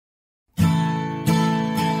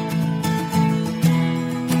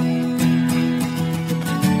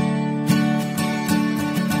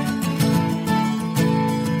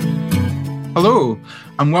Hello,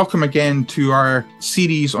 and welcome again to our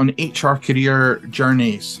series on HR career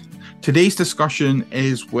journeys. Today's discussion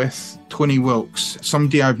is with Toni Wilks,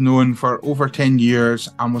 somebody I've known for over 10 years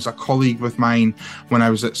and was a colleague with mine when I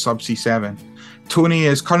was at Subsea 7. Toni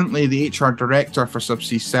is currently the HR director for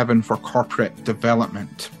Subsea 7 for corporate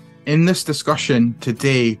development. In this discussion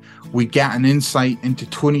today, we get an insight into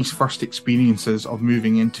Toni's first experiences of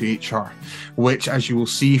moving into HR, which, as you will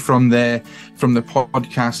see from the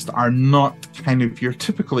podcast, are not kind of your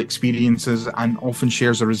typical experiences and often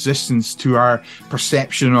shares a resistance to our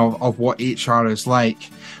perception of what HR is like.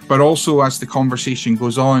 But also, as the conversation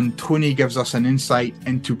goes on, Toni gives us an insight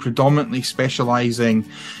into predominantly specialising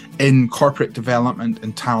in corporate development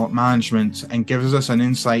and talent management, and gives us an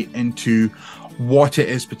insight into what it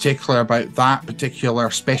is particular about that particular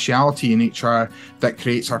speciality in HR that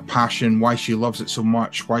creates her passion, why she loves it so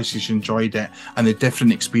much, why she's enjoyed it, and the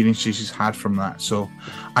different experiences she's had from that. So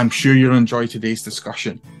I'm sure you'll enjoy today's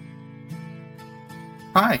discussion.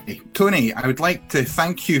 Hi, Toni. I would like to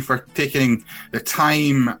thank you for taking the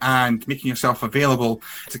time and making yourself available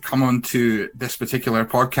to come on to this particular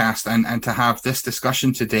podcast and to have this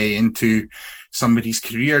discussion today into somebody's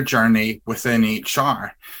career journey within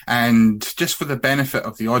HR. And just for the benefit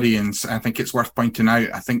of the audience, I think it's worth pointing out,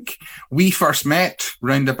 I think we first met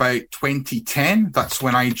around about 2010. That's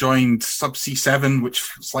when I joined Subsea 7,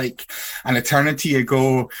 which was like an eternity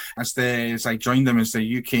ago, as I joined them as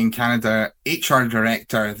the UK and Canada HR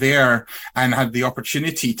director there, and had the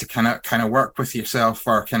opportunity to kind of work with yourself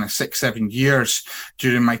for kind of 6-7 years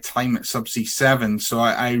during my time at Subsea 7. So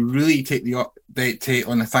I really take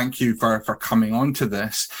on a thank you for coming on to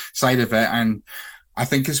this side of it. And I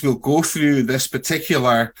think as we'll go through this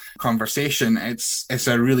particular conversation, it's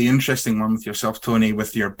a really interesting one with yourself, Toni,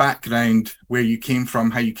 with your background, where you came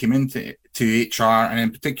from, how you came into HR, and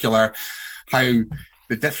in particular, how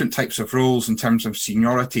the different types of roles in terms of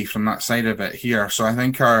seniority from that side of it here. So I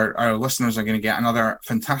think our listeners are going to get another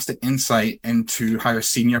fantastic insight into how a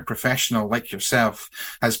senior professional like yourself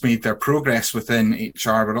has made their progress within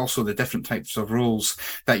HR, but also the different types of roles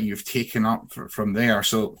that you've taken up from there.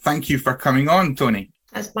 So thank you for coming on, Toni.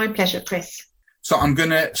 That's my pleasure, Chris. So I'm going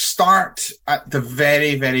to start at the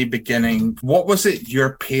very, very beginning. What was it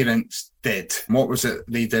your parents did? What was it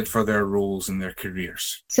they did for their roles and their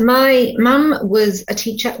careers? So my mum was a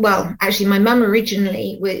teacher. Well, actually, my mum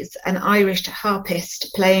originally was an Irish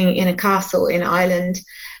harpist playing in a castle in Ireland,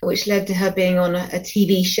 which led to her being on a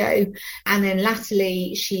TV show. And then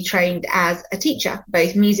latterly, she trained as a teacher,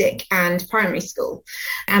 both music and primary school.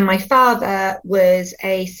 And my father was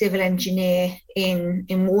a civil engineer in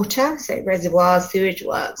water, so reservoirs, sewage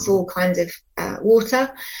works, all kinds of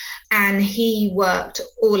water. And he worked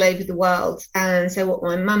all over the world. And so what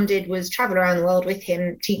my mum did was travel around the world with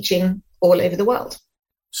him, teaching all over the world.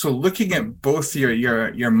 So looking at both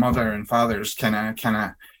your mother and father's kind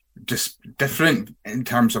of just different in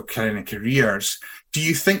terms of kind of careers, do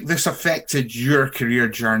you think this affected your career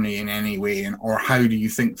journey in any way? Or how do you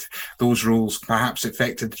think those roles perhaps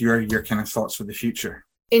affected your kind of thoughts for the future?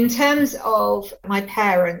 In terms of my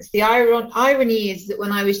parents, the irony is that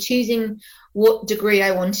when I was choosing what degree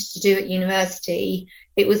I wanted to do at university,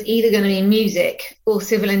 it was either going to be music or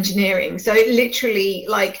civil engineering. So it literally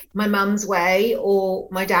like my mum's way or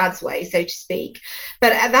my dad's way, so to speak.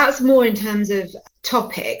 But that's more in terms of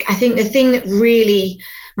topic. I think the thing that really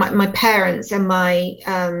my parents and my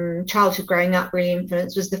childhood growing up really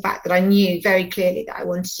influenced was the fact that I knew very clearly that I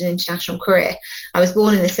wanted an international career. I was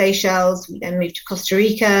born in the Seychelles. We then moved to Costa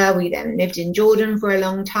Rica. We then lived in Jordan for a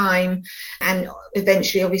long time, and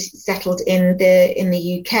eventually obviously settled in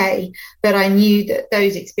the UK. But I knew that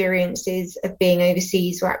those experiences of being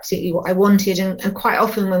overseas were absolutely what I wanted. And quite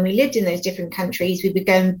often when we lived in those different countries, we would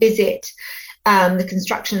go and visit the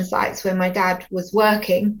construction sites where my dad was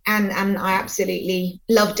working, and I absolutely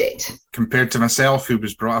loved it. Compared to myself, who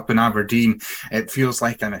was brought up in Aberdeen, it feels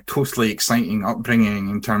like a totally exciting upbringing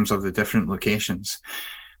in terms of the different locations.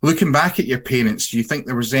 Looking back at your parents, do you think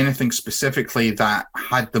there was anything specifically that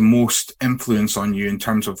had the most influence on you in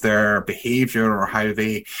terms of their behaviour or how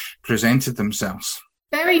they presented themselves?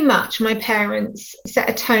 Very much. My parents set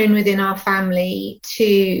a tone within our family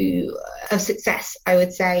of success, I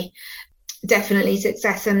would say. Definitely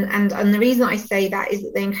success. And the reason I say that is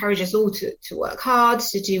that they encourage us all to work hard,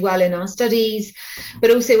 to do well in our studies. But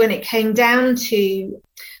also when it came down to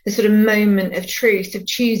the sort of moment of truth of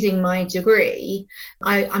choosing my degree,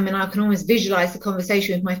 I can almost visualize the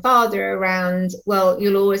conversation with my father around, well,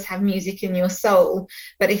 you'll always have music in your soul,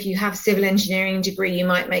 but if you have civil engineering degree, you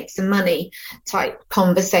might make some money type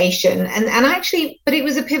conversation. And actually, but it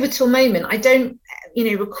was a pivotal moment.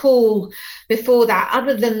 recall before that,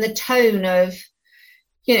 other than the tone of,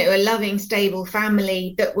 a loving, stable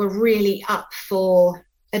family that were really up for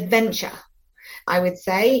adventure. I would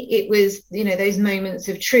say it was, those moments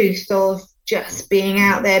of truth of just being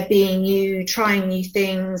out there, being you, trying new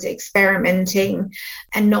things, experimenting,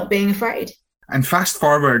 and not being afraid. And fast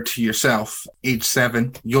forward to yourself, age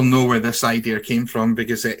 7, you'll know where this idea came from,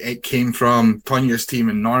 because it came from Tonja's team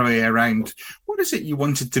in Norway around what is it you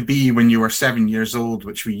wanted to be when you were 7 years old,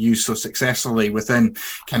 which we used so successfully within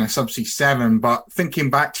kind of Subsea 7. But thinking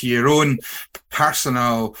back to your own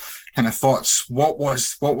personal kind of thoughts, what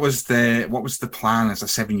was the plan as a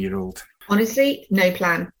 7-year-old? Honestly, no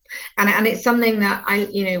plan. And it's something that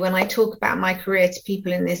when I talk about my career to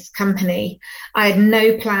people in this company, I had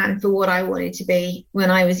no plan for what I wanted to be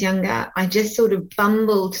when I was younger. I just sort of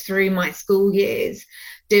bumbled through my school years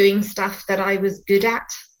doing stuff that I was good at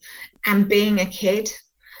and being a kid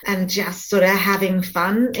and just sort of having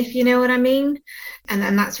fun, if you know what I mean.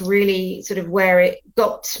 And that's really sort of where it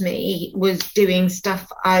got me, was doing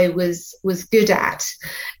stuff I was good at.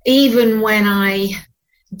 Even when I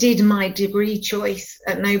did my degree choice,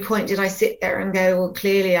 at no point did I sit there and go, well,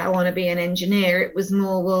 clearly I want to be an engineer. It was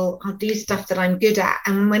more, well, I'll do stuff that I'm good at.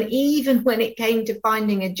 And even when it came to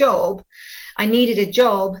finding a job, I needed a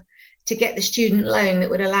job to get the student loan that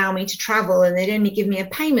would allow me to travel, and they'd only give me a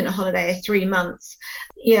payment holiday of 3 months.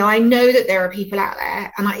 I know that there are people out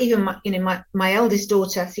there, and my eldest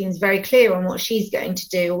daughter seems very clear on what she's going to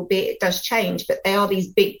do, albeit it does change, but they are these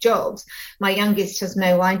big jobs. My youngest has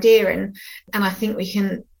no idea, and I think we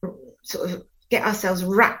can sort of get ourselves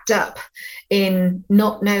wrapped up in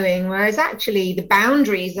not knowing, whereas actually the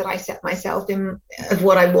boundaries that I set myself in of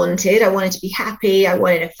what I wanted to be happy, I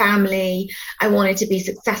wanted a family, I wanted to be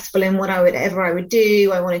successful in whatever I would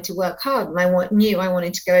do, I wanted to work hard, and I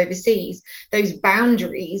wanted to go overseas. Those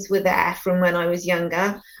boundaries were there from when I was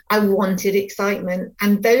younger. I wanted excitement,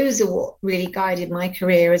 and those are what really guided my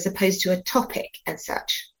career, as opposed to a topic as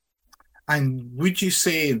such. And would you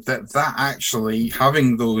say that actually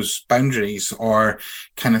having those boundaries, or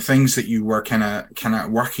kind of things that you were kind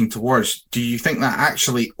of working towards, do you think that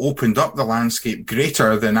actually opened up the landscape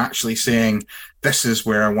greater than actually saying, this is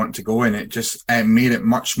where I want to go, and it just made it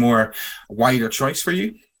much more wider choice for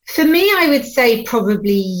you? For me, I would say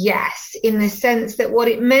probably yes, in the sense that what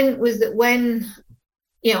it meant was that when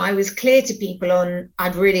I was clear to people on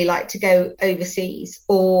I'd really like to go overseas,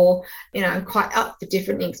 or, I'm quite up for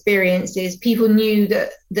different experiences. People knew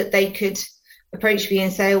that they could approach me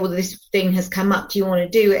and say, oh, well, this thing has come up, do you want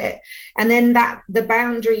to do it? And then the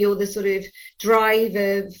boundary, or the sort of drive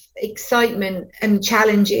of excitement and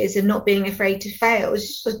challenges and not being afraid to fail,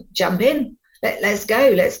 was just jump in. Let's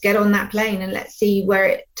go. Let's get on that plane and let's see where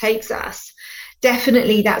it takes us.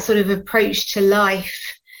 Definitely that sort of approach to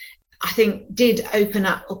life, I think, did open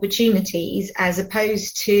up opportunities, as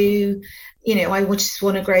opposed to, I just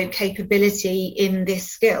want to grow capability in this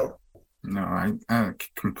skill. No, I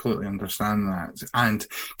completely understand that. And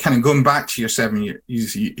kind of going back to your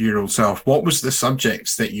 7-year-old self, what was the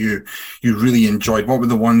subjects that you really enjoyed? What were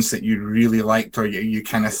the ones that you really liked, or you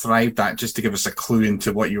kind of thrived at, just to give us a clue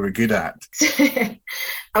into what you were good at?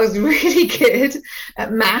 I was really good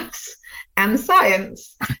at maths and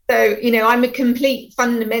science. So, I'm a complete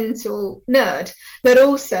fundamental nerd, but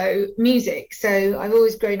also music. So I've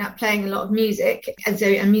always grown up playing a lot of music.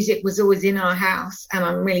 And music was always in our house, and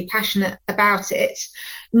I'm really passionate about it.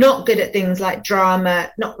 Not good at things like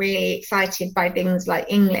drama, not really excited by things like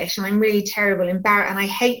English. And I'm really terrible, embarrassed. And I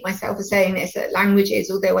hate myself for saying this, at languages,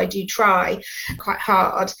 although I do try quite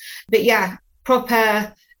hard. But yeah,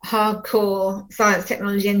 proper hardcore science,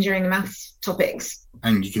 technology, engineering, and maths topics.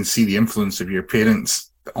 And you can see the influence of your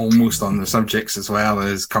parents almost on the subjects as well,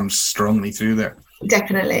 as comes strongly through there.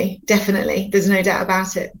 Definitely. There's no doubt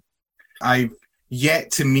about it. I've yet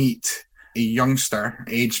to meet a youngster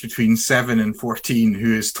aged between 7 and 14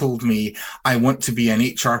 who has told me, I want to be an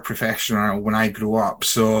HR professional when I grow up.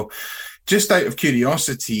 So just out of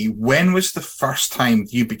curiosity, when was the first time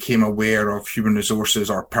you became aware of human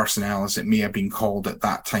resources, or personnel as it may have been called at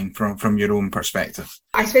that time, from your own perspective?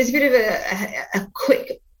 I suppose a bit of a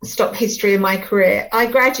quick stop history of my career. I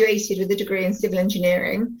graduated with a degree in civil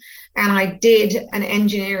engineering, and I did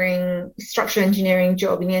an structural engineering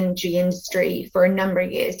job in the energy industry for a number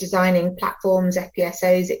of years, designing platforms,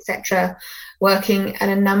 FPSOs, etc., working at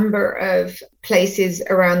a number of places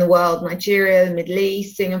around the world, Nigeria, the Middle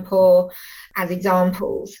East, Singapore, as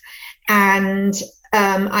examples. And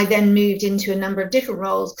I then moved into a number of different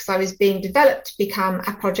roles because I was being developed to become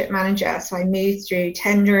a project manager. So I moved through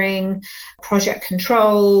tendering, project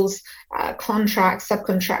controls, contracts,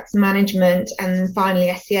 subcontracts, management, and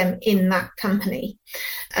finally SEM in that company.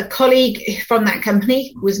 A colleague from that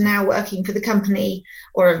company was now working for the company,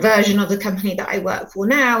 or a version of the company that I work for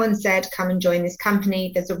now, and said, come and join this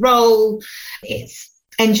company. There's a role. It's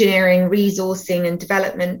engineering, resourcing, and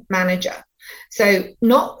development manager. So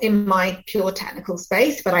not in my pure technical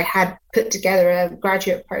space, but I had put together a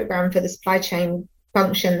graduate program for the supply chain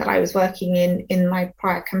function that I was working in my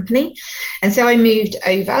prior company. And so I moved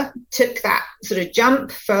over, took that sort of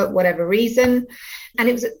jump for whatever reason. And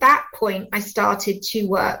it was at that point I started to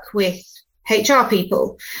work with HR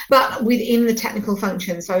people, but within the technical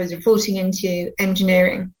function. So I was reporting into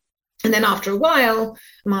engineering. And then after a while,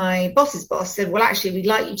 my boss's boss said, well, actually, we'd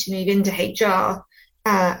like you to move into HR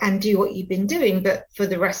and do what you've been doing, but for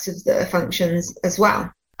the rest of the functions as well.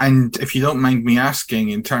 And if you don't mind me asking,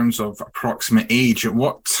 in terms of approximate age, at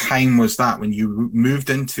what time was that when you moved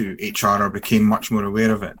into HR or became much more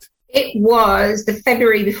aware of it? It was the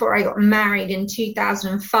February before I got married in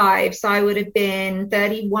 2005. So I would have been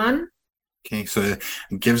 31. Okay, so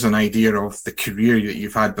it gives an idea of the career that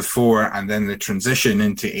you've had before and then the transition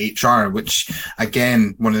into HR, which,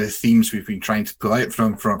 again, one of the themes we've been trying to pull out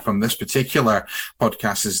from this particular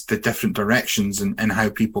podcast is the different directions and how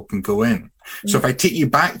people can go in. So if I take you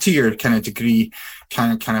back to your kind of degree,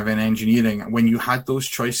 kind of in engineering, when you had those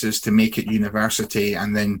choices to make at university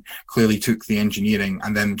and then clearly took the engineering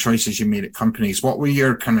and then the choices you made at companies, what were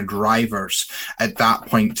your kind of drivers at that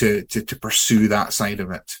point to pursue that side of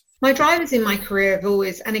it? My drivers in my career have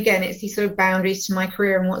always, and again, it's these sort of boundaries to my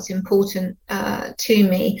career and what's important to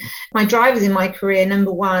me. My drivers in my career,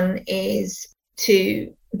 number one, is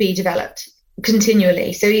to be developed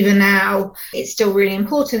continually. So even now, it's still really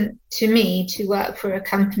important to me to work for a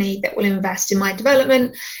company that will invest in my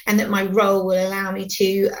development and that my role will allow me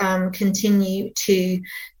to continue to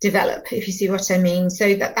develop, if you see what I mean.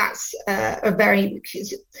 So that's a very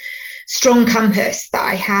strong compass that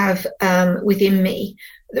I have within me.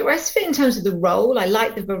 The rest of it, in terms of the role, I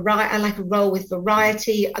like the variety. I like a role with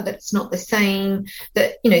variety, that's not the same,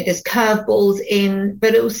 that, you know, there's curveballs in,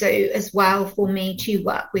 but also as well for me to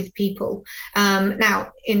work with people.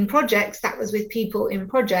 Now, in projects, that was with people in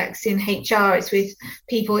projects. In HR, it's with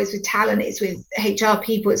people, it's with talent, it's with HR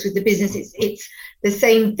people, it's with the business. It's the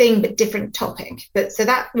same thing, but different topic. But so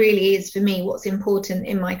that really is, for me, what's important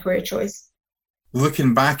in my career choice.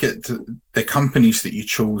 Looking back at the companies that you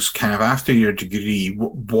chose kind of after your degree,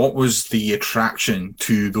 what was the attraction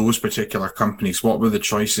to those particular companies? What were the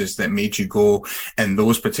choices that made you go in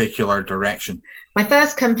those particular direction? My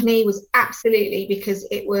first company was absolutely because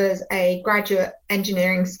it was a graduate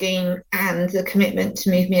engineering scheme and the commitment to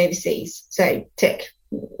move me overseas. So tick,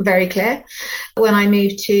 very clear. When I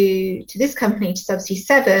moved to this company, to Subsea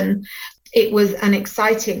 7, it was an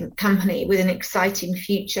exciting company with an exciting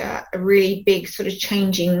future, a really big sort of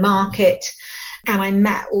changing market. And I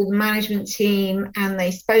met all the management team and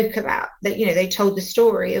they spoke about that, you know, they told the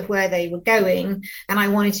story of where they were going. And I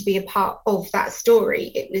wanted to be a part of that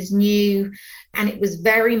story. It was new and it was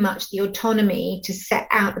very much the autonomy to set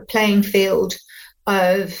out the playing field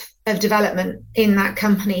of development in that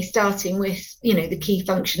company, starting with, you know, the key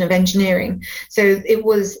function of engineering. So it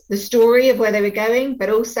was the story of where they were going, but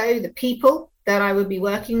also the people that I would be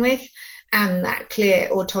working with and that clear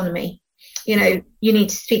autonomy. You know, you need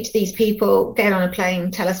to speak to these people, get on a plane,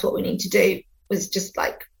 tell us what we need to do, was just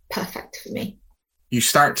like perfect for me. You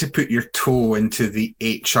start to put your toe into the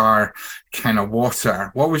HR kind of water.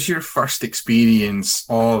 What was your first experience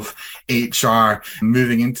of HR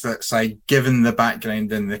moving into that side, given the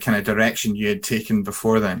background and the kind of direction you had taken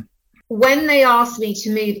before then? When they asked me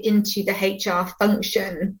to move into the HR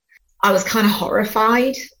function, I was kind of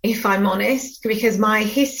horrified, if I'm honest, because my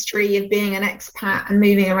history of being an expat and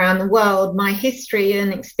moving around the world, my history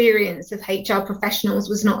and experience of HR professionals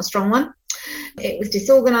was not a strong one. It was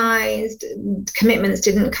disorganized, commitments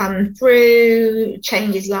didn't come through,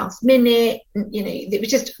 changes last minute, you know, it was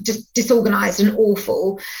just disorganized and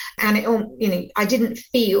awful. And it, you know, I didn't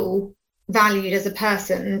feel valued as a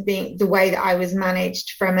person, being the way that I was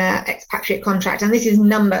managed from an expatriate contract. And this is a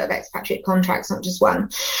number of expatriate contracts, not just one.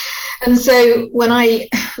 And so when I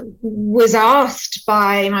was asked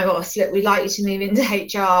by my boss, look, we'd like you to move into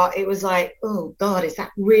HR, it was like, oh God, is that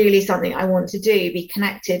really something I want to do? Be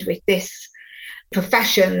connected with this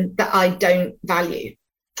profession that I don't value.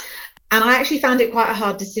 And I actually found it quite a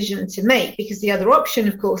hard decision to make, because the other option,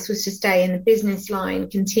 of course, was to stay in the business line,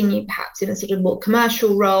 continue perhaps in a sort of more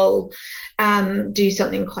commercial role, do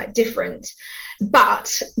something quite different.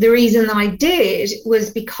 But the reason that I did was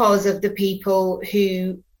because of the people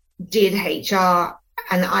who did HR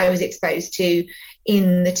and I was exposed to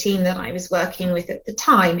in the team that I was working with at the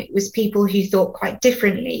time. It was people who thought quite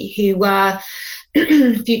differently, who were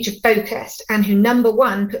future focused, and who, number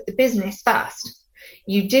one, put the business first.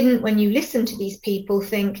 You didn't, when you listen to these people,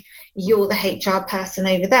 think you're the HR person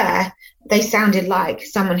over there. They sounded like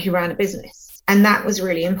someone who ran a business. And that was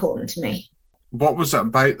really important to me. What was it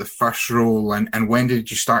about the first role, and when did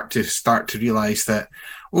you start to realize that,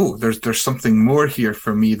 oh, there's something more here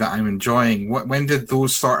for me that I'm enjoying? When did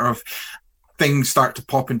those sort of things start to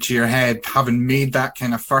pop into your head, having made that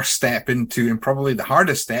kind of first step into, and probably the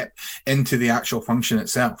hardest step, into the actual function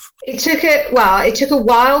itself? It took a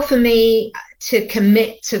while for me to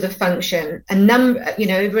commit to the function.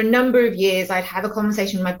 Over a number of years, I'd have a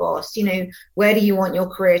conversation with my boss, where do you want your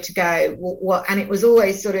career to go? And it was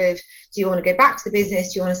always sort of, do you want to go back to the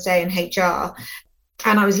business? Do you want to stay in HR?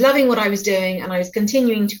 And I was loving what I was doing, and I was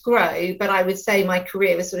continuing to grow, but I would say my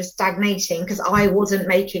career was sort of stagnating because I wasn't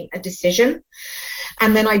making a decision.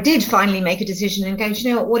 And then I did finally make a decision and go,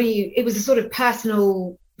 it was a sort of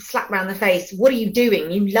personal slap around the face. What are you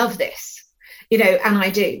doing? You love this, and I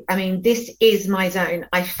do. I mean, this is my zone.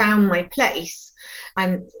 I found my place.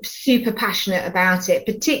 I'm super passionate about it,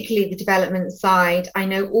 particularly the development side. I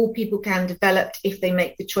know all people can develop if they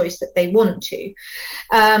make the choice that they want to.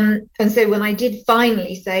 And so when I did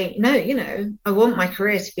finally say, no, I want my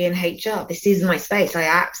career to be in HR, this is my space, I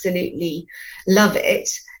absolutely love it.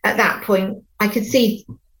 At that point, I could see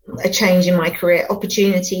a change in my career,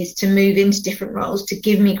 opportunities to move into different roles, to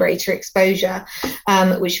give me greater exposure,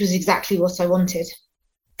 which was exactly what I wanted.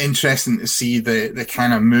 Interesting to see the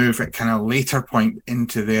kind of move at kind of later point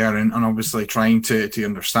into there, and obviously trying to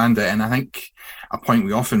understand it. And I think a point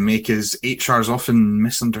we often make is HR is often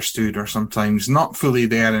misunderstood, or sometimes not fully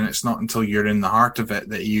there, and it's not until you're in the heart of it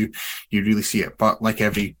that you really see it. But like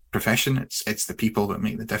every profession, it's the people that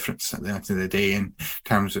make the difference at the end of the day in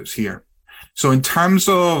terms of it's here. So in terms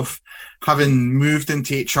of having moved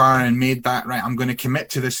into HR and made that, right, I'm going to commit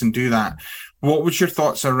to this and do that, what was your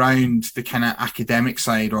thoughts around the kind of academic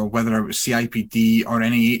side, or whether it was CIPD or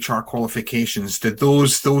any HR qualifications? Did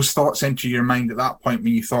those thoughts enter your mind at that point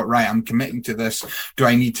when you thought, right, I'm committing to this, do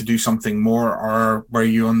I need to do something more? Or were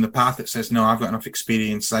you on the path that says, no, I've got enough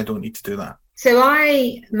experience, I don't need to do that? So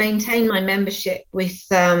I maintain my membership with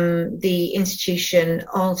the Institution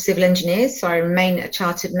of Civil Engineers. So I remain a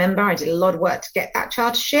chartered member. I did a lot of work to get that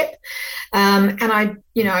chartership. And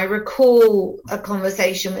I recall a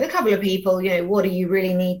conversation with a couple of people, what do you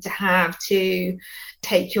really need to have to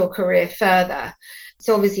take your career further?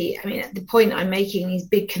 So obviously, at the point I'm making these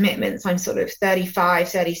big commitments, I'm sort of 35,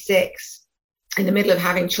 36, in the middle of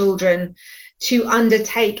having children. To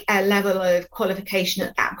undertake a level of qualification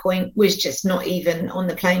at that point was just not even on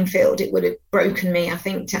the playing field. It would have broken me, I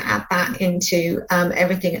think, to add that into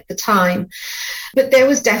everything at the time. But there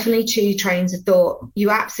was definitely two trains of thought.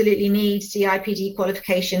 You absolutely need CIPD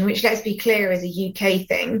qualification, which, let's be clear, is a UK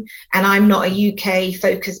thing. And I'm not a UK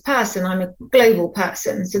focused person. I'm a global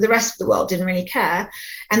person. So the rest of the world didn't really care.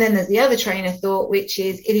 And then there's the other train of thought, which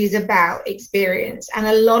is it is about experience. And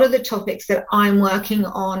a lot of the topics that I'm working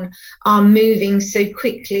on are moving so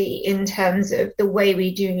quickly in terms of the way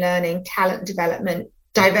we do learning, talent development,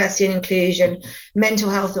 diversity and inclusion, mental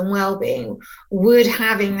health and well-being. Would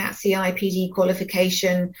having that CIPD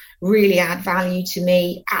qualification really add value to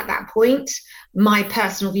me at that point? My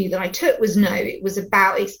personal view that I took was no, it was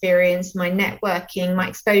about experience, my networking, my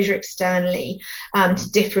exposure externally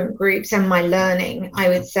to different groups, and my learning, I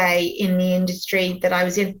would say, in the industry that I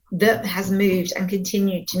was in, that has moved and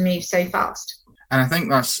continued to move so fast. And I think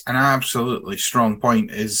that's an absolutely strong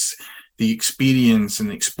point, is the experience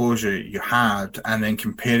and exposure you had, and then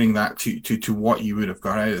comparing that to what you would have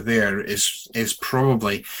got out of there is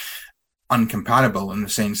probably uncomparable, in the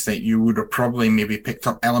sense that you would have probably maybe picked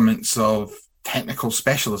up elements of technical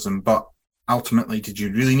specialism, but ultimately, did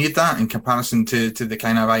you really need that in comparison to the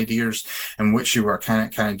kind of ideas in which you were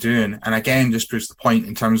kind of doing? And again, just proves the point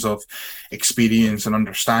in terms of experience and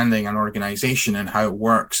understanding an organisation and how it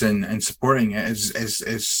works, and supporting it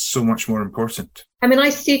is so much more important. I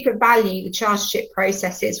super value the chartership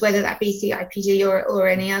processes, whether that be CIPD or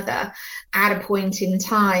any other, at a point in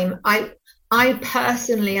time. I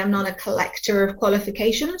personally am not a collector of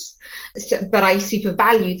qualifications, but I super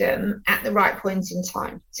value them at the right point in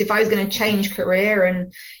time. So if I was going to change career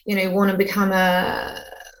and, want to become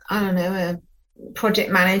a project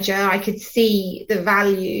manager, I could see the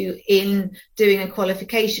value in doing a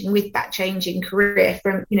qualification with that change in career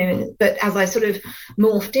but as I sort of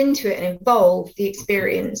morphed into it and evolved, the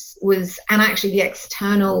experience was, and actually the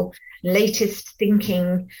external latest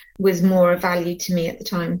thinking was more of value to me at the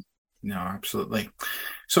time. No, absolutely.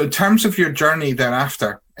 So in terms of your journey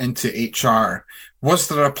thereafter into HR, was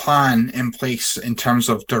there a plan in place in terms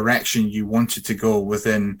of direction you wanted to go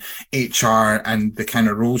within HR and the kind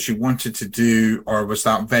of roles you wanted to do, or was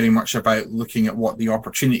that very much about looking at what the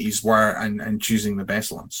opportunities were and choosing the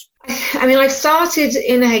best ones? I mean, I started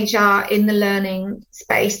in HR in the learning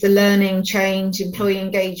space, the learning, change, employee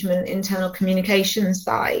engagement, internal communication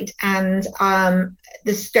side, and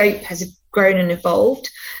the scope has grown and evolved,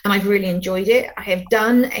 and I've really enjoyed it. I have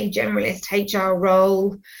done a generalist HR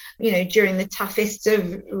role, during the toughest of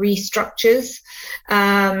restructures,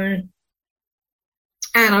 and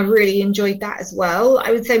I really enjoyed that as well.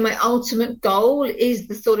 I would say my ultimate goal is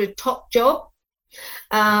the sort of top job,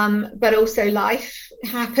 but also life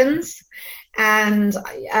happens, and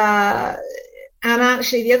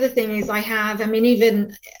actually the other thing is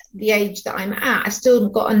even the age that I'm at, I've still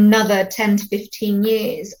got another 10 to 15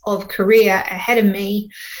 years of career ahead of me.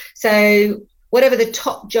 So whatever the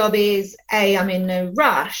top job is, I'm in no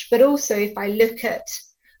rush, but also if I look at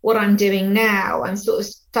what I'm doing now, I'm sort of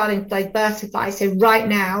starting to diversify. So right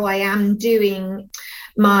now I am doing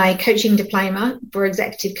my coaching diploma for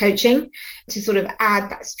executive coaching to sort of add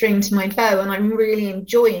that string to my bow, and I'm really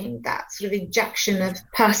enjoying that sort of injection of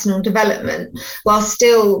personal development while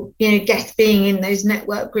still being in those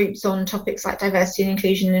network groups on topics like diversity and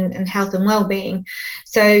inclusion and health and well-being.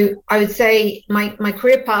 So I would say my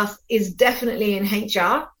career path is definitely in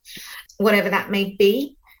HR, whatever that may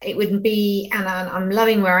be. It wouldn't be, and I'm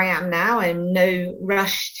loving where I am now. I'm in no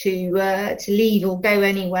rush to leave or go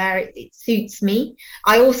anywhere. It suits me.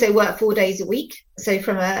 I also work 4 days a week. So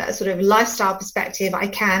from a sort of lifestyle perspective, I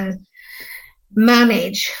can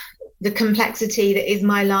manage the complexity that is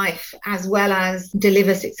my life as well as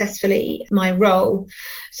deliver successfully my role.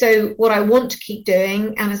 So what I want to keep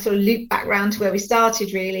doing, and I sort of loop back round to where we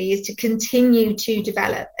started really, is to continue to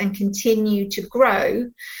develop and continue to grow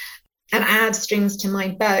and add strings to my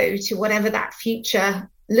bow to whatever that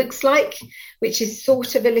future looks like, which is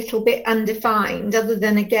sort of a little bit undefined, other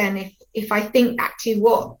than, again, if I think back to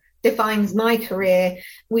what defines my career,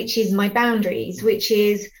 which is my boundaries, which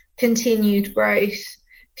is continued growth,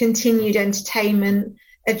 continued entertainment,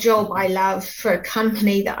 a job I love, for a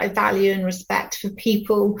company that I value and respect, for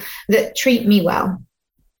people that treat me well.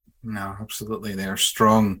 No, absolutely. There are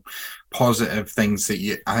strong, positive things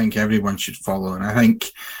that I think everyone should follow. And I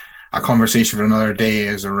think a conversation for another day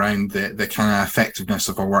is around the kind of effectiveness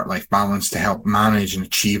of a work-life balance to help manage and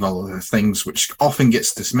achieve all of the things which often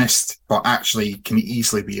gets dismissed, but actually can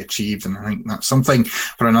easily be achieved. And I think that's something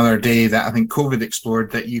for another day that I think COVID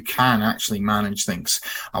explored, that you can actually manage things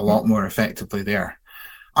a lot more effectively there.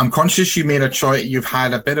 I'm conscious you made a choice. You've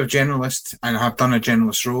had a bit of generalist and have done a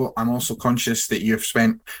generalist role. I'm also conscious that you've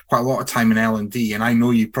spent quite a lot of time in L&D, and I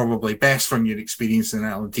know you probably best from your experience in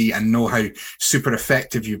L&D and know how super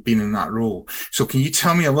effective you've been in that role. So can you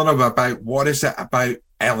tell me a little bit about what is it about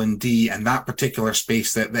L&D and that particular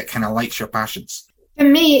space that kind of lights your passions? For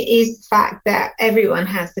me, it is the fact that everyone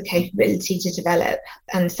has the capability to develop,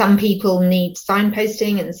 and some people need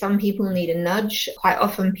signposting and some people need a nudge. Quite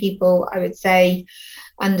often people, I would say,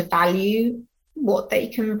 undervalue what they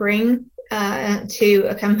can bring to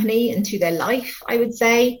a company and to their life, I would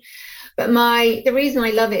say. But the reason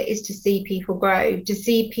I love it is to see people grow, to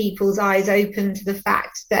see people's eyes open to the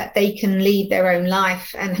fact that they can lead their own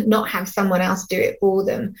life and not have someone else do it for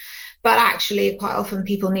them. But actually, quite often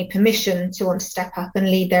people need permission to want to step up and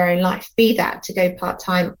lead their own life, be that to go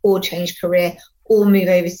part-time or change career or move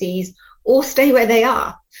overseas or stay where they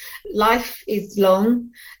are. Life is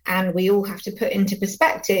long, and we all have to put into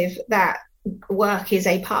perspective that work is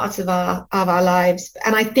a part of our lives.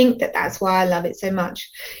 And I think that that's why I love it so much.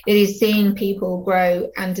 It is seeing people grow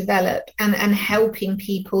and develop and helping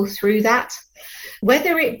people through that,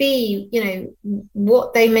 whether it be,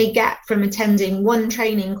 what they may get from attending one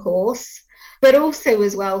training course, but also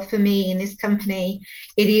as well for me in this company,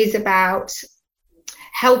 it is about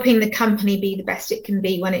helping the company be the best it can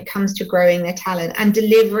be when it comes to growing their talent and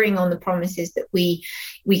delivering on the promises that we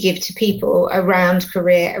give to people around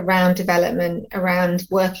career, around development, around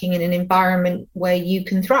working in an environment where you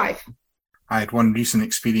can thrive. I had one recent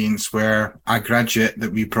experience where a graduate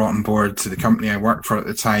that we brought on board to the company I worked for at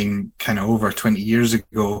the time, kind of over 20 years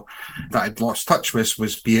ago, that I'd lost touch with,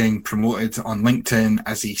 was being promoted on LinkedIn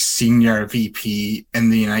as a senior VP in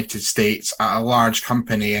the United States at a large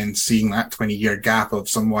company, and seeing that 20-year gap of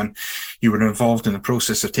someone you were involved in the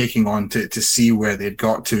process of taking on to see where they'd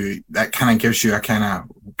got to, that kind of gives you a kind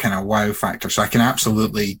of wow factor. So I can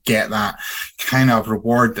absolutely get that kind of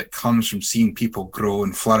reward that comes from seeing people grow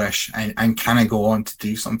and flourish and kind of go on to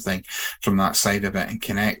do something from that side of it and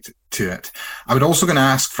connect to it. I would also going to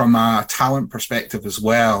ask from a talent perspective as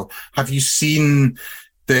well, have you seen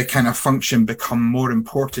the kind of function become more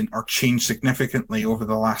important or change significantly over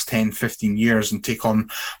the last 10, 15 years and take on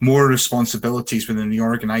more responsibilities within the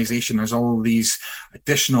organisation as all of these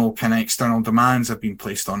additional kind of external demands have been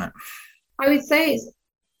placed on it? I would say it's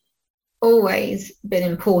always been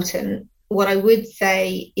important. What I would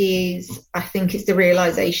say is I think it's the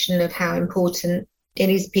realisation of how important it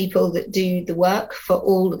is people that do the work for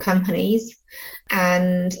all the companies,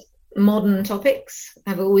 and modern topics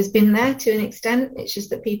have always been there to an extent. It's just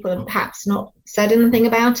that people have perhaps not said anything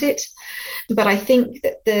about it. But I think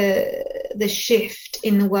that the shift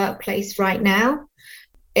in the workplace right now,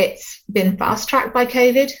 it's been fast-tracked by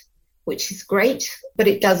COVID, which is great, but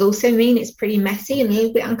it does also mean it's pretty messy and a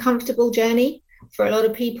little bit uncomfortable journey for a lot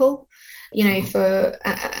of people.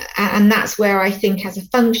 And that's where I think as a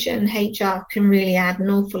function, HR can really add an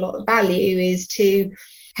awful lot of value, is to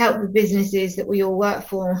help the businesses that we all work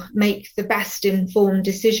for make the best informed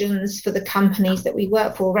decisions for the companies that we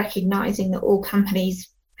work for, recognising that all companies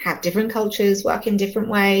have different cultures, work in different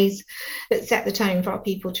ways, but set the tone for our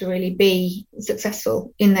people to really be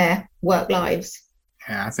successful in their work lives.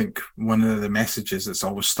 Yeah, I think one of the messages that's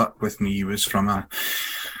always stuck with me was from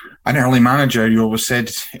an early manager. You always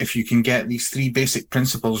said, if you can get these three basic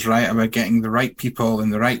principles right about getting the right people in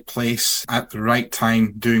the right place at the right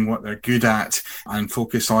time, doing what they're good at, and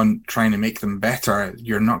focus on trying to make them better,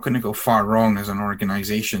 you're not going to go far wrong as an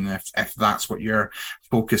organisation if that's what your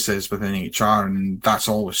focus is within HR. And that's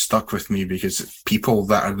always stuck with me, because it's people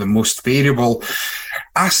that are the most variable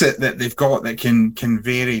asset that they've got that can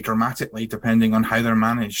vary dramatically depending on how they're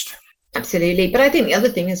managed. Absolutely. But I think the other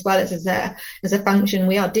thing as well is as a function,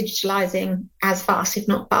 we are digitalizing as fast, if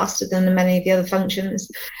not faster, than many of the other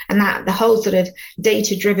functions. And that the whole sort of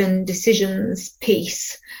data-driven decisions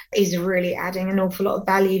piece is really adding an awful lot of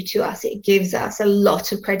value to us. It gives us a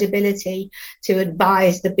lot of credibility to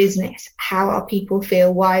advise the business how our people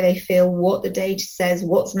feel, why they feel, what the data says,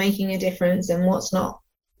 what's making a difference and what's not.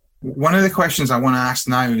 One of the questions I want to ask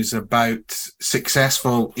now is about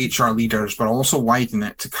successful HR leaders, but also widen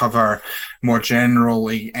it to cover more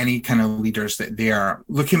generally any kind of leaders that they are.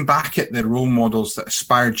 Looking back at the role models that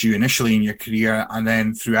inspired you initially in your career and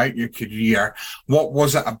then throughout your career, what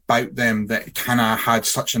was it about them that kind of had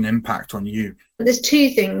such an impact on you? There's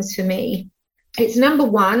two things for me. It's number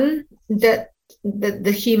one, that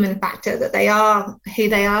the human factor, that they are who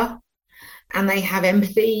they are, and they have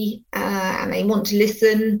empathy, and they want to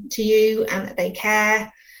listen to you, and that they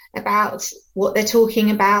care about what they're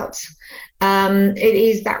talking about. It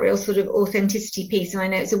is that real sort of authenticity piece. And I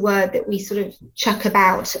know it's a word that we sort of chuck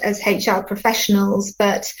about as HR professionals,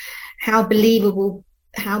 but how believable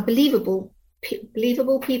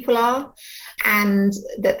people are, and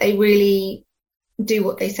that they really do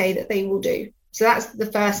what they say that they will do. So that's the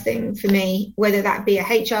first thing for me, whether that be a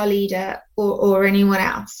HR leader or anyone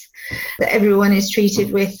else, that everyone is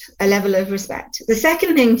treated with a level of respect. The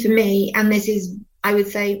second thing for me, and this is, I would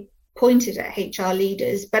say, pointed at HR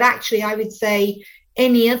leaders, but actually I would say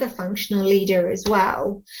any other functional leader as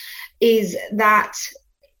well, is that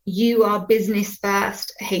you are business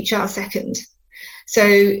first, HR second. So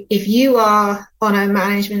if you are on a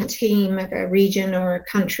management team of a region or a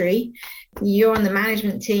country, you're on the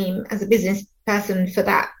management team as a business person for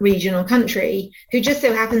that regional country who just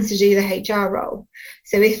so happens to do the HR role.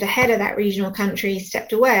 So if the head of that regional country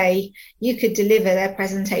stepped away, you could deliver their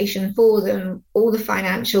presentation for them, all the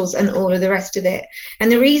financials and all of the rest of it.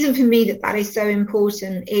 And the reason for me that is so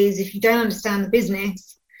important is if you don't understand the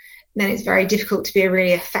business, then it's very difficult to be a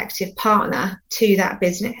really effective partner to that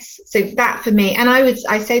business. So that for me, and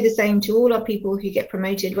I say the same to all our people who get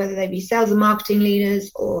promoted, whether they be sales and marketing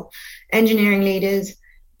leaders or engineering leaders,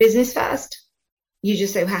 business first. You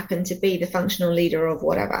just so happen to be the functional leader of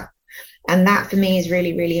whatever. And that for me is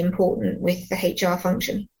really, really important with the HR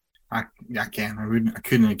function. I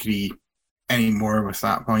couldn't agree any more with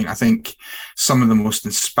that point. I think some of the most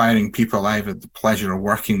inspiring people I've had the pleasure of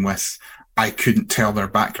working with, I couldn't tell their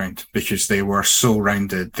background because they were so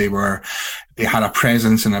rounded. They had a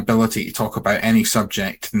presence and ability to talk about any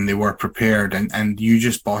subject, and they were prepared, and you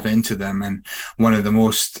just bought into them. And one of the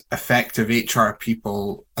most effective HR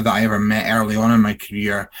people that I ever met early on in my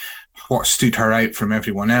career, what stood her out from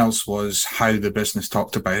everyone else was how the business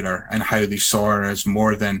talked about her and how they saw her as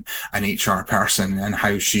more than an HR person, and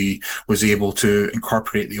how she was able to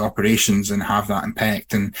incorporate the operations and have that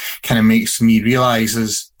impact. And kind of makes me realize,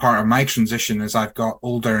 as part of my transition as I've got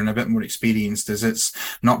older and a bit more experienced is it's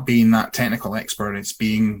not being that technical expert, it's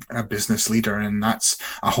being a business leader. And that's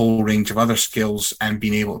a whole range of other skills and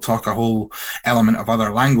being able to talk a whole element of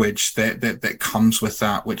other language that comes with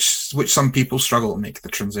that, which some people struggle to make the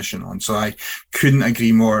transition on. So I couldn't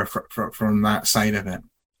agree more from that side of it.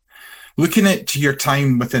 Looking at your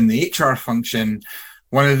time within the HR function,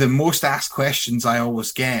 one of the most asked questions I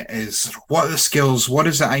always get is, what are the skills? What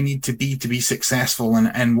is it I need to be successful?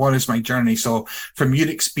 And what is my journey? So from your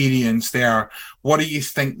experience there, what do you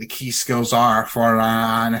think the key skills are for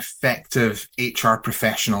an effective HR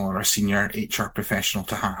professional or a senior HR professional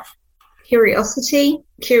to have? Curiosity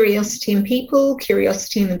in people,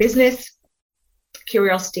 curiosity in the business,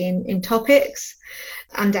 curiosity in topics,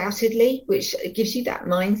 undoubtedly, which gives you that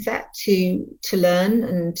mindset to learn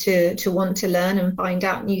and to want to learn and find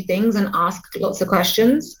out new things and ask lots of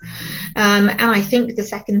questions. And I think the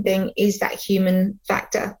second thing is that human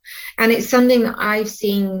factor. And it's something that I've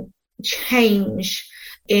seen change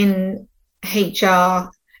in HR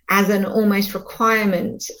as an almost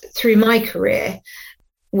requirement through my career.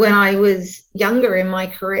 When I was younger in my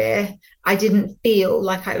career, I didn't feel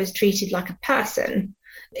like I was treated like a person.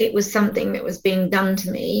 It was something that was being done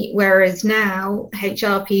to me, whereas now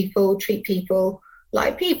HR people treat people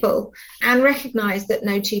like people and recognize that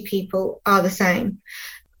no two people are the same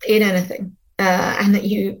in anything, and that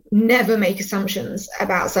you never make assumptions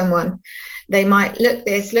about someone. They might look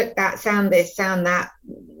this, look that, sound this, sound that,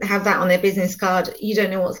 have that on their business card. You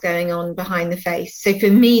don't know what's going on behind the face. So for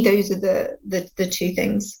me, those are the two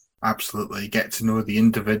things. Absolutely. Get to know the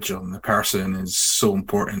individual and the person is so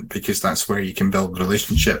important, because that's where you can build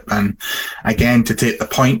relationship. And again, to take the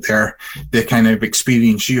point there, the kind of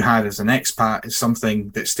experience you had as an expat is something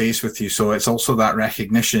that stays with you. So it's also that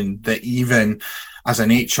recognition that even as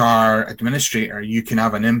an HR administrator, you can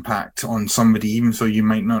have an impact on somebody, even though you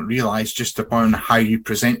might not realize, just upon how you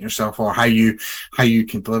present yourself or how you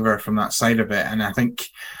can deliver from that side of it. And I think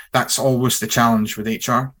that's always the challenge with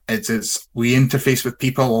HR. It's we interface with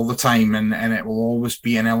people all the time, and it will always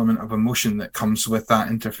be an element of emotion that comes with that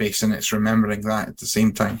interface, and it's remembering that at the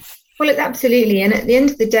same time. Well, it's absolutely. And at the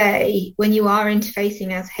end of the day, when you are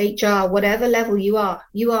interfacing as HR, whatever level you are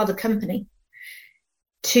the company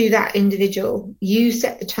to that individual. You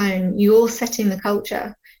set the tone, you're setting the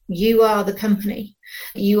culture, you are the company.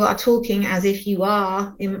 You are talking as if you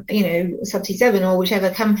are in, Subsea 7 or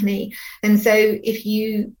whichever company. And so if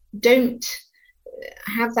you don't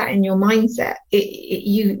have that in your mindset,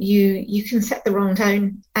 you can set the wrong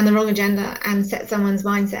tone and the wrong agenda and set someone's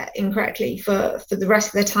mindset incorrectly for the rest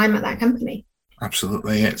of their time at that company.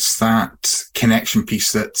 Absolutely. It's that connection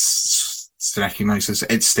piece that's recognises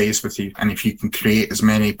it stays with you. And if you can create as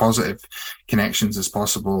many positive connections as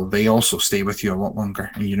possible, they also stay with you a lot longer,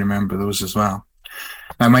 and you remember those as well.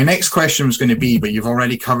 Now, my next question was going to be, but you've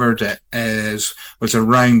already covered it, was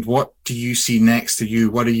around what do you see next to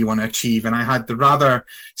you? What do you want to achieve? And I had the rather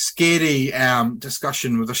scary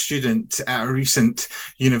discussion with a student at a recent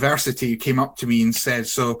university who came up to me and said,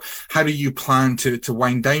 so how do you plan to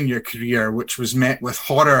wind down your career? Which was met with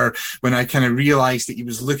horror when I kind of realized that he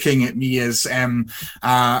was looking at me as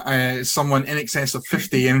someone in excess of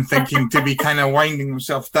 50 and thinking to be kind of winding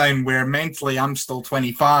himself down, where mentally I'm still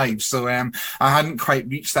 25. So I hadn't quite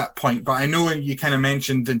reached that point. But I know you kind of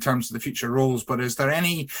mentioned in terms of the future roles, but is there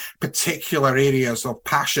any particular areas of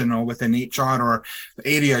passion or within HR or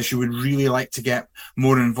areas you would really like to get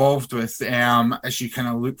more involved with as you kind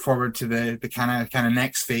of look forward to the kind of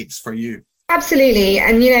next phase for you? Absolutely.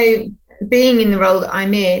 And, being in the role that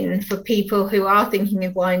I'm in, for people who are thinking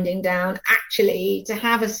of winding down, actually to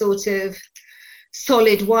have a sort of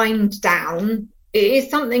solid wind down, it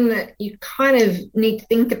is something that you kind of need to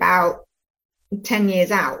think about 10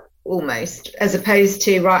 years out almost, as opposed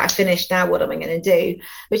to, right, I finished, now what am I going to do?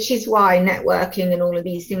 Which is why networking and all of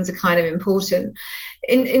these things are kind of important.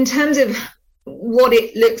 In terms of what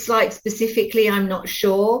it looks like specifically, I'm not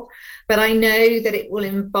sure, but I know that it will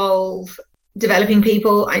involve developing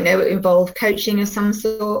people. I know it will involve coaching of some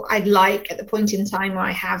sort. I'd like, at the point in time where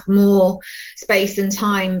I have more space and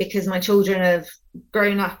time, because my children have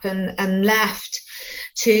grown up and left,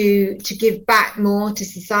 to give back more to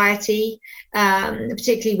society,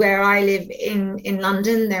 particularly where I live in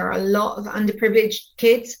London. There are a lot of underprivileged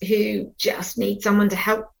kids who just need someone to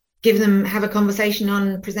help have a conversation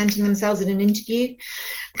on presenting themselves in an interview.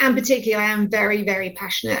 And particularly, I am very, very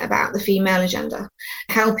passionate about the female agenda,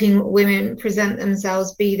 helping women present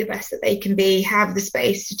themselves, be the best that they can be, have the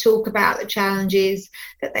space to talk about the challenges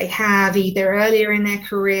that they have either earlier in their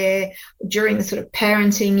career, during the sort of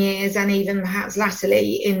parenting years, and even perhaps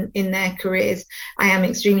latterly in their careers. I am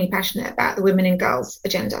extremely passionate about the women and girls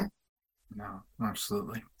agenda. No,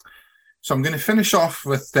 absolutely. So I'm going to finish off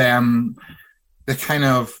with the kind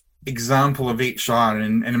of example of HR.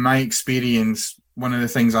 And in my experience, one of the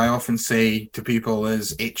things I often say to people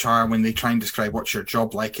is HR, when they try and describe what's your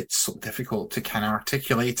job like, it's so difficult to kind of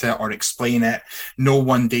articulate it or explain it. No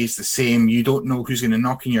one day's the same. You don't know who's going to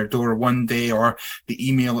knock on your door one day, or the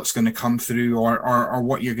email that's going to come through, or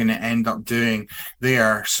what you're going to end up doing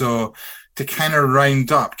there. So to kind of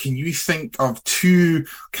round up, can you think of two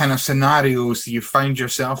kind of scenarios that you found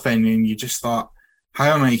yourself in and you just thought,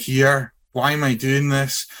 how am I here? Why am I doing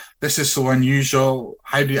this? This is so unusual.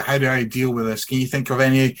 How do I deal with this? Can you think of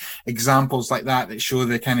any examples like that show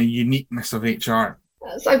the kind of uniqueness of HR?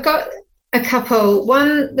 So I've got a couple.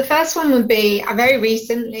 The first one would be, very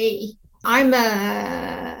recently, I'm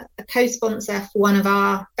a co-sponsor for one of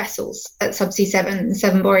our vessels at Subsea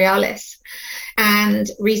 7 Borealis. And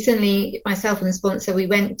recently, myself and the sponsor, we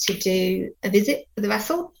went to do a visit for the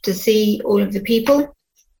vessel to see all of the people.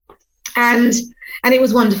 And it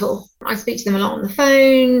was wonderful. I speak to them a lot on the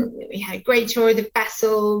phone. We had a great tour of the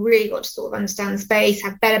vessel, really got to sort of understand the space,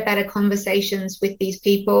 have better conversations with these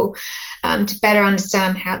people to better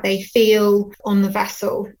understand how they feel on the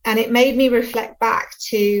vessel. And it made me reflect back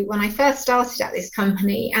to when I first started at this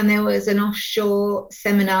company, and there was an offshore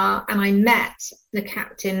seminar, and I met the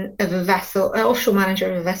captain of a vessel, an offshore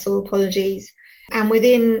manager of a vessel, apologies. And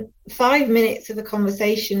within 5 minutes of a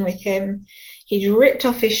conversation with him, he'd ripped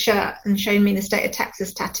off his shirt and shown me the state of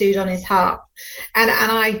Texas tattooed on his heart. And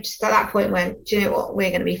I just at that point went, do you know what, we're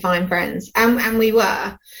going to be fine friends. And we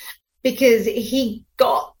were, because he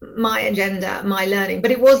got my agenda, my learning.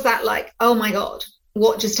 But it was that like, oh my God,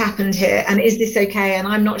 what just happened here? And is this okay? And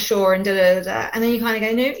I'm not sure, and da-da-da-da. And then you kind of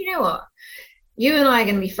go, no, you know what? You and I are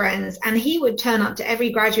going to be friends. And he would turn up to every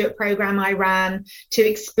graduate program I ran to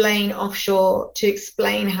explain offshore, to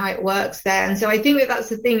explain how it works there. And so I think that that's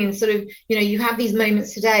the thing in sort of, you have these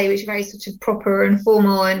moments today which are very sort of proper and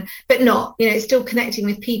formal, but not, it's still connecting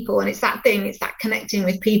with people. And it's that connecting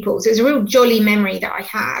with people. So it's a real jolly memory that I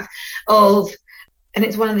have of, and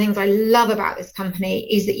it's one of the things I love about this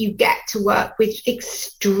company, is that you get to work with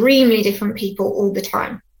extremely different people all the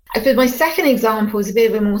time. But my second example is a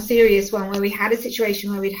bit of a more serious one, where we had a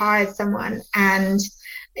situation where we'd hired someone and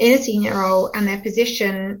in a senior role, and their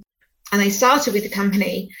position, and they started with the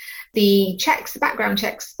company. The background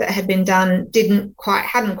checks that had been done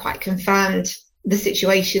hadn't quite confirmed the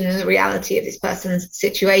situation and the reality of this person's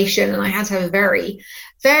situation. And I had to have a very,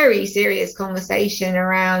 very serious conversation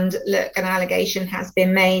around, look, an allegation has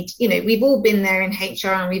been made. We've all been there in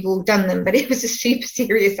HR and we've all done them, but it was a super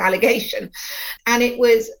serious allegation. And it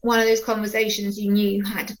was one of those conversations you knew you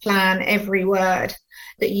had to plan every word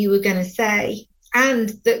that you were going to say, and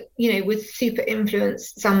that, would super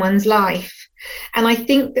influence someone's life. And I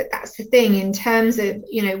think that that's the thing in terms of,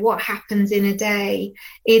 what happens in a day.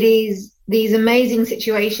 It is these amazing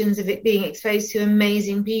situations of it being exposed to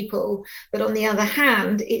amazing people. But on the other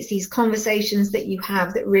hand, it's these conversations that you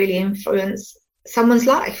have that really influence someone's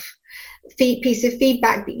life. Piece of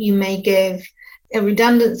feedback that you may give, a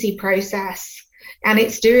redundancy process. And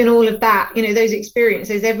it's doing all of that, those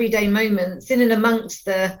experiences, everyday moments in and amongst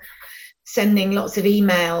the sending lots of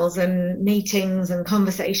emails and meetings and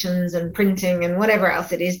conversations and printing and whatever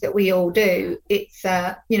else it is that we all do. It's,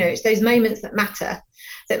 it's those moments that matter,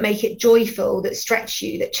 that make it joyful, that stretch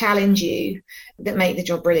you, that challenge you, that make the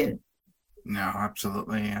job brilliant. No,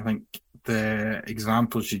 absolutely. I think the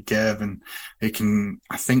examples you give, and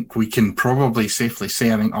I think we can probably safely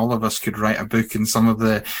say, I think all of us could write a book in some of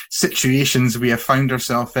the situations we have found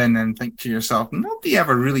ourselves in, and think to yourself, nobody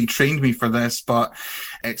ever really trained me for this, but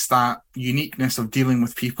it's that uniqueness of dealing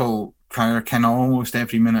with people kind of almost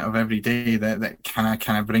every minute of every day that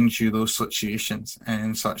kind of brings you those situations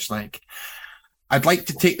and such like. I'd like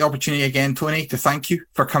to take the opportunity again, Toni, to thank you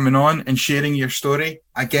for coming on and sharing your story.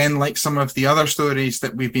 Again, like some of the other stories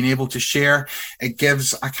that we've been able to share, it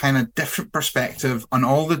gives a kind of different perspective on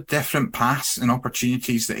all the different paths and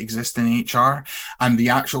opportunities that exist in HR, and the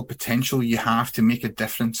actual potential you have to make a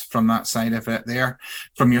difference from that side of it there.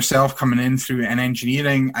 From yourself coming in through an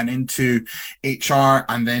engineering and into HR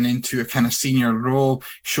and then into a kind of senior role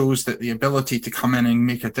shows that the ability to come in and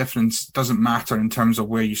make a difference doesn't matter in terms of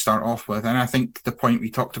where you start off with. And I think the point we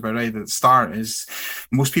talked about right at the start is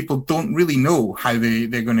most people don't really know how they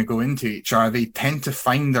they're going to go into HR, they tend to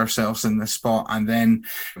find themselves in this spot, and then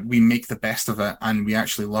we make the best of it and we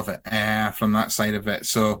actually love it from that side of it.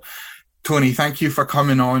 So Toni, thank you for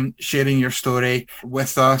coming on, sharing your story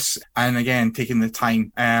with us, and again, taking the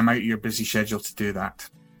time out of your busy schedule to do that.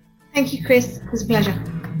 Thank you, Chris. It was a pleasure.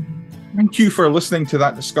 Thank you for listening to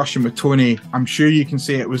that discussion with Toni. I'm sure you can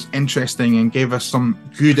say it was interesting and gave us some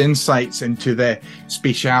good insights into the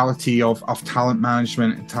speciality of talent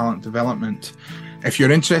management and talent development. If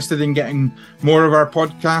you're interested in getting more of our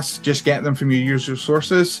podcasts, just get them from your usual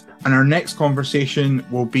sources. And our next conversation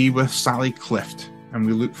will be with Sally Clift. And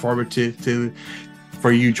we look forward to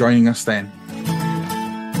for you joining us then.